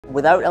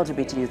Without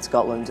LGBT Youth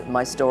Scotland,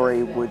 my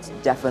story would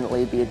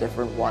definitely be a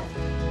different one.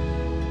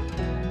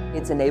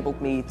 It's enabled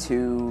me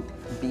to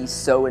be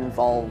so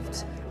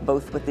involved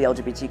both with the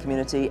LGBT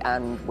community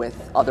and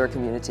with other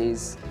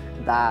communities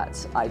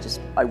that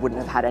I wouldn't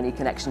have had any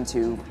connection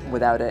to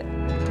without it.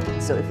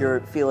 So if you're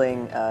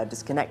feeling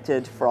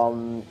disconnected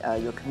from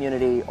your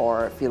community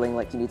or feeling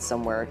like you need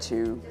somewhere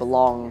to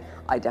belong,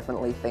 I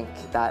definitely think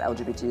that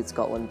LGBT Youth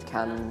Scotland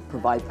can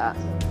provide that.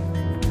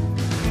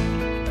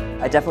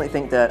 I definitely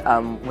think that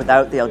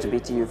without the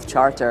LGBT Youth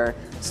Charter,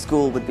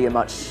 school would be a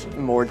much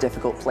more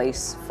difficult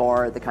place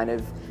for the kind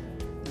of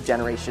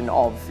generation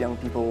of young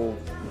people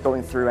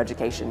going through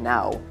education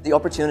now. The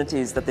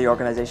opportunities that the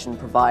organisation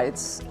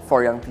provides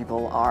for young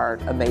people are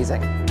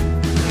amazing.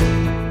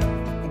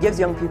 It gives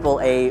young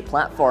people a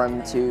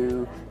platform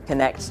to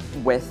connect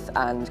with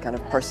and kind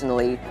of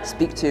personally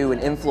speak to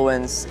and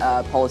influence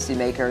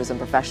policymakers and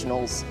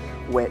professionals,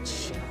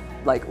 which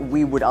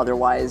we would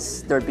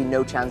otherwise, there'd be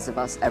no chance of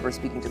us ever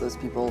speaking to those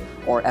people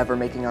or ever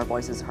making our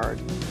voices heard.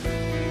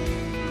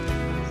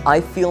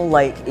 I feel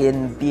like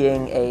in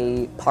being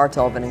a part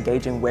of and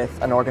engaging with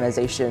an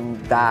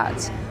organisation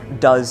that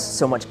does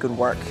so much good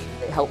work,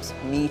 it helps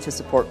me to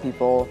support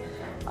people,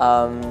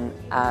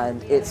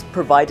 and it's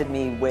provided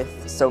me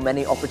with so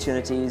many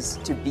opportunities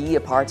to be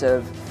a part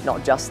of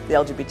not just the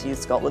LGBT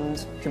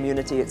Scotland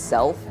community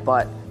itself,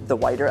 but the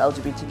wider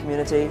LGBT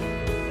community.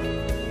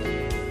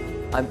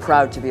 I'm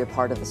proud to be a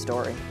part of the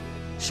story.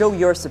 Show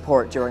your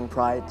support during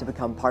Pride to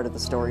become part of the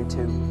story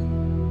too.